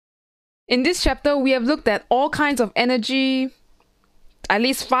In this chapter, we have looked at all kinds of energy, at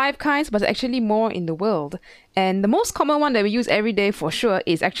least 5 kinds, but actually more in the world. And the most common one that we use every day for sure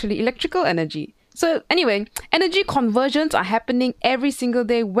is actually electrical energy. So anyway, energy conversions are happening every single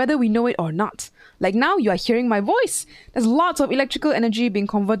day, whether we know it or not. Like now, you are hearing my voice. There's lots of electrical energy being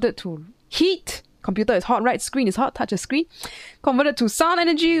converted to heat. Computer is hot, right? Screen is hot, touch a screen. Converted to sound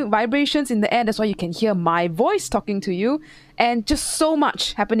energy, vibrations in the air. That's why you can hear my voice talking to you. And just so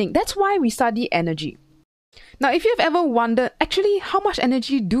much happening. That's why we study energy. Now, if you've ever wondered, actually, how much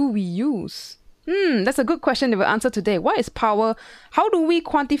energy do we use? That's a good question that we'll answer today. What is power? How do we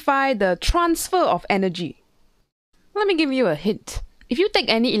quantify the transfer of energy? Let me give you a hint. If you take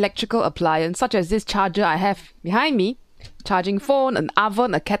any electrical appliance, such as this charger I have behind me, charging phone, an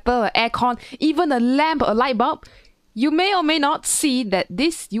oven, a kettle, an aircon, even a lamp, a light bulb, you may or may not see that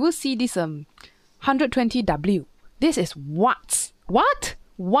you will see this 120 W. This is watts. What?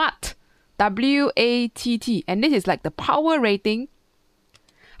 Watt. W-A-T-T. And this is like the power rating.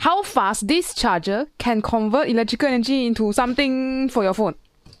 How fast this charger can convert electrical energy into something for your phone.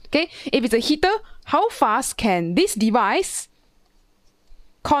 Okay? If it's a heater, how fast can this device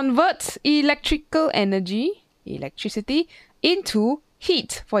convert electrical energy, electricity, into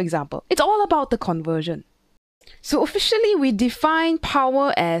heat, for example? It's all about the conversion. So officially, we define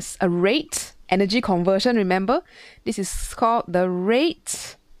power as a rate, energy conversion, remember? This is called the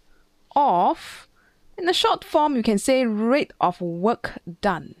rate of, in the short form, you can say rate of work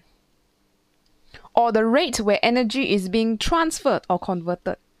done. Or the rate where energy is being transferred or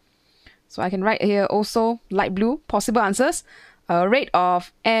converted. So I can write here also, light blue, possible answers. A rate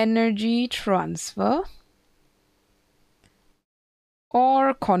of energy transfer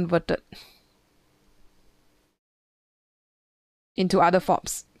or converted into other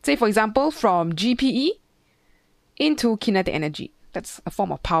forms. Say, for example, from GPE into kinetic energy. That's a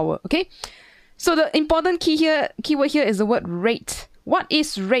form of power, okay? So the important keyword here is the word rate. What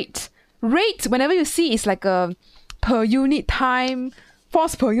is rate? Rate, whenever you see, is like a per unit time,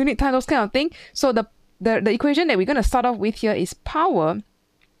 force per unit time, those kind of thing. So the equation that we're going to start off with here is power,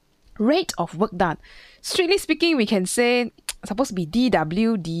 rate of work done. Strictly speaking, we can say, it's supposed to be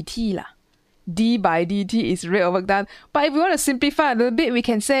dW dt lah. D by dt is rate of work done. But if we want to simplify a little bit, we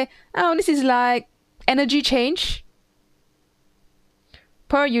can say, oh, this is like energy change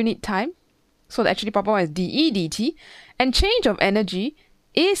per unit time. So the actually proper one is dE dt. And change of energy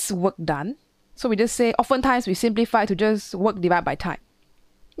is work done. So we just say, oftentimes we simplify to just work divided by time.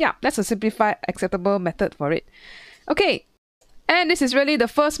 Yeah, that's a simplified, acceptable method for it. Okay, and this is really the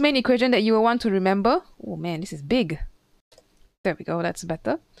first main equation that you will want to remember. Oh man, this is big. There we go, that's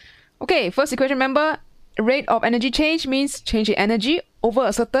better. Okay, first equation, remember, rate of energy change means change in energy over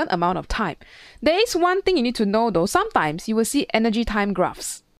a certain amount of time. There is one thing you need to know though. Sometimes you will see energy time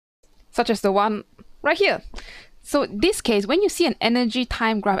graphs, such as the one right here. So in this case, when you see an energy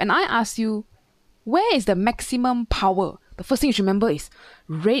time graph and I ask you, where is the maximum power? The first thing you should remember is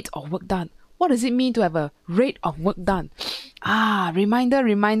rate of work done. What does it mean to have a rate of work done?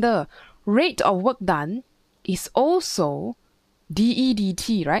 Reminder. Rate of work done is also dE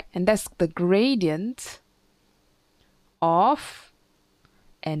dt, right? And that's the gradient of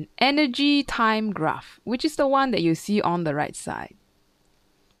an energy time graph, which is the one that you see on the right side.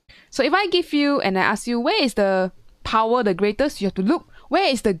 So if I give you and I ask you, where is the power the greatest? You have to look. Where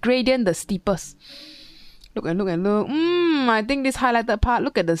is the gradient the steepest? Look and look and look. I think this highlighted part,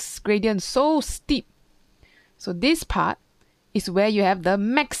 look at this gradient, so steep. So this part is where you have the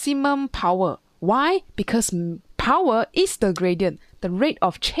maximum power. Why? Because power is the gradient, the rate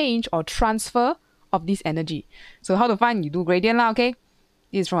of change or transfer of this energy. So how to find? You do gradient lah, okay?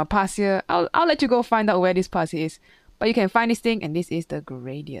 This is from a past year. I'll let you go find out where this past year is. But you can find this thing, and this is the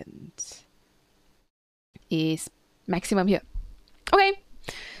gradient. Is maximum here. Okay.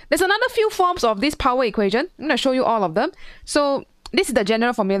 There's another few forms of this power equation. I'm going to show you all of them. So this is the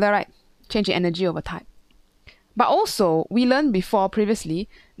general formula, right? Change in energy over time. But also, we learned before previously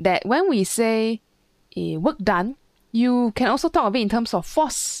that when we say work done, you can also talk of it in terms of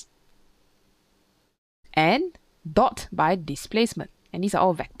force and dot by displacement. And these are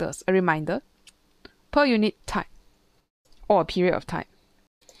all vectors. A reminder, per unit time or a period of time.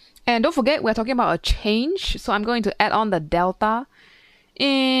 And don't forget, we're talking about a change. So I'm going to add on the delta.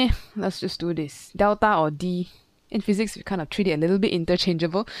 Let's just do this. Delta or D. In physics, we kind of treat it a little bit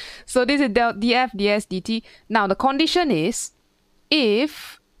interchangeable. So this is dF, ds, dt. Now, the condition is,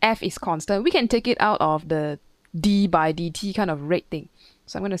 if F is constant, we can take it out of the D by dt kind of rate thing.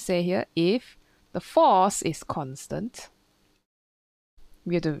 So I'm going to say here, if the force is constant,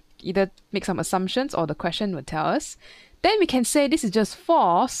 we have to either make some assumptions or the question will tell us. Then we can say this is just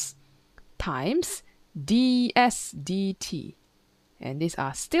force times ds dt. And these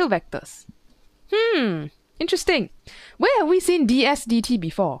are still vectors. Interesting. Where have we seen ds dt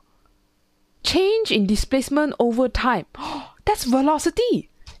before? Change in displacement over time. That's velocity.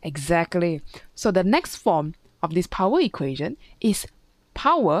 Exactly. So the next form of this power equation is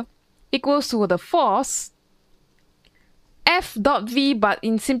power equals to the force F dot V, but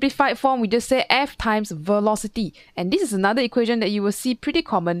in simplified form, we just say F times velocity. And this is another equation that you will see pretty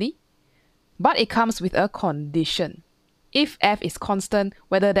commonly, but it comes with a condition. If F is constant,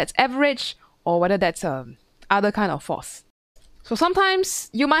 whether that's average or whether that's other kind of force. So sometimes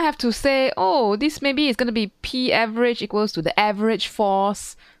you might have to say, oh, this maybe is going to be P average equals to the average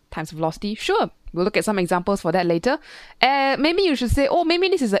force times velocity. Sure, we'll look at some examples for that later. Maybe you should say, oh, maybe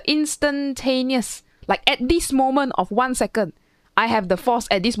this is an instantaneous. Like at this moment of 1 second, I have the force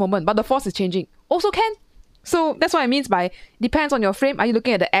at this moment, but the force is changing. Also can. So that's what it means by depends on your frame. Are you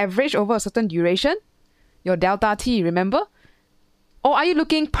looking at the average over a certain duration? Your delta t, remember? Or are you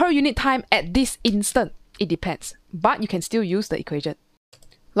looking per unit time at this instant? It depends. But you can still use the equation.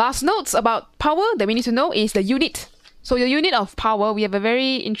 Last notes about power that we need to know is the unit. So your unit of power, we have a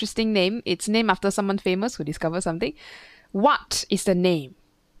very interesting name. It's named after someone famous who discovered something. Watt is the name.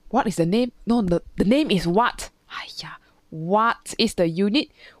 What is the name? No, the name is watt. Watt is the unit.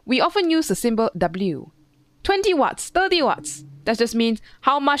 We often use the symbol W. 20 watts, 30 watts. That just means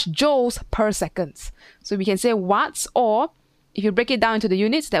how much joules per second. So we can say watts, or if you break it down into the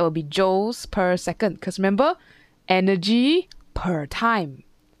units, that will be joules per second. Because remember, energy per time.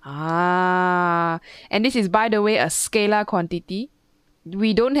 And this is, by the way, a scalar quantity.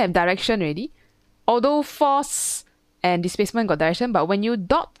 We don't have direction already. Although force and displacement got direction, but when you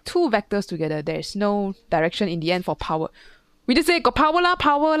dot two vectors together, there's no direction in the end for power. We just say got power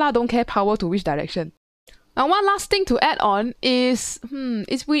lah, don't care power to which direction. Now one last thing to add on is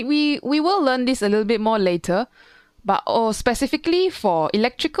we will learn this a little bit more later, but specifically for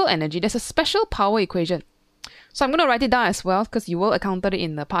electrical energy, there's a special power equation. So I'm going to write it down as well because you will encounter it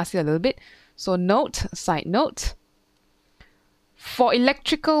in the past year a little bit. So side note, for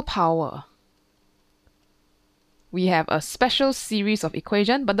electrical power, we have a special series of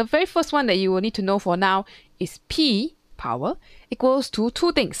equations, but the very first one that you will need to know for now is P, power, equals to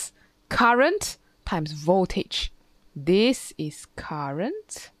two things. Current times voltage. This is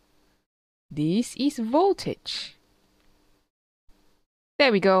current. This is voltage.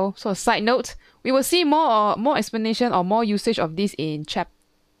 There we go. So side note, we will see more explanation or more usage of this in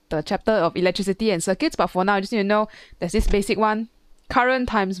the chapter of electricity and circuits, but for now, you just need to know there's this basic one, current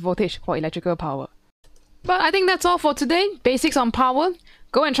times voltage for electrical power. But I think that's all for today. Basics on power.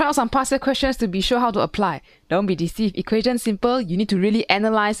 Go and try out some past year questions to be sure how to apply. Don't be deceived. Equation simple. You need to really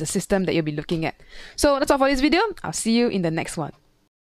analyze the system that you'll be looking at. So that's all for this video. I'll see you in the next one.